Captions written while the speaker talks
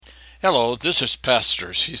Hello, this is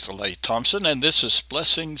Pastor Cecil Thompson, and this is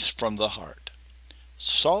Blessings from the Heart.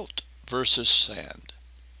 Salt versus sand.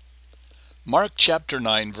 Mark chapter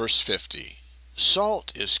 9, verse 50.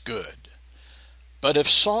 Salt is good, but if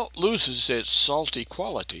salt loses its salty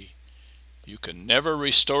quality, you can never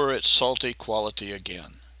restore its salty quality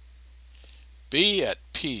again. Be at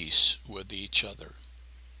peace with each other.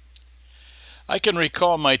 I can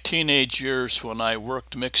recall my teenage years when I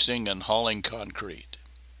worked mixing and hauling concrete.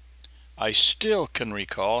 I still can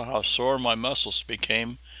recall how sore my muscles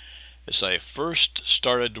became as I first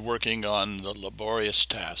started working on the laborious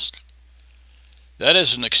task. That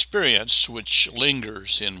is an experience which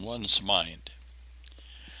lingers in one's mind.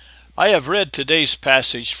 I have read today's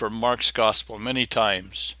passage from Mark's Gospel many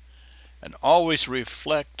times and always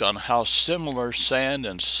reflect on how similar sand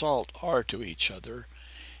and salt are to each other,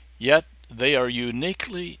 yet they are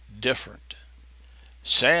uniquely different.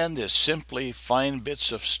 Sand is simply fine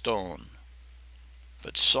bits of stone,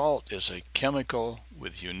 but salt is a chemical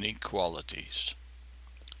with unique qualities.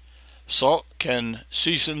 Salt can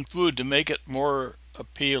season food to make it more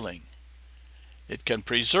appealing. It can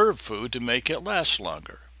preserve food to make it last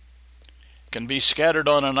longer. It can be scattered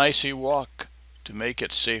on an icy walk to make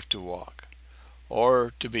it safe to walk,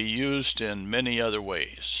 or to be used in many other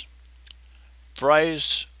ways.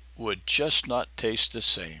 Fries would just not taste the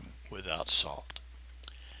same without salt.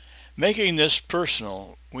 Making this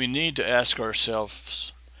personal, we need to ask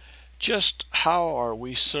ourselves, just how are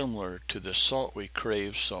we similar to the salt we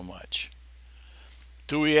crave so much?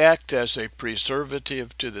 Do we act as a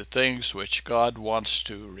preservative to the things which God wants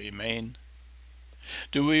to remain?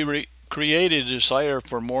 Do we create a desire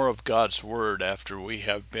for more of God's Word after we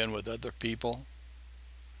have been with other people?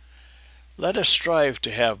 Let us strive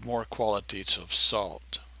to have more qualities of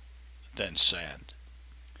salt than sand.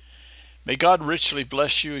 May God richly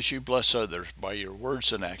bless you as you bless others by your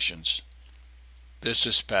words and actions. This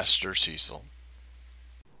is Pastor Cecil.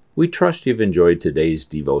 We trust you've enjoyed today's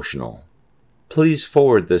devotional. Please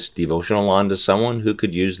forward this devotional on to someone who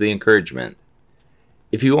could use the encouragement.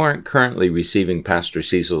 If you aren't currently receiving Pastor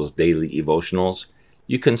Cecil's daily devotionals,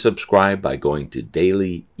 you can subscribe by going to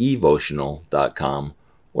dailyevotional.com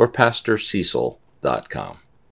or pastorcecil.com.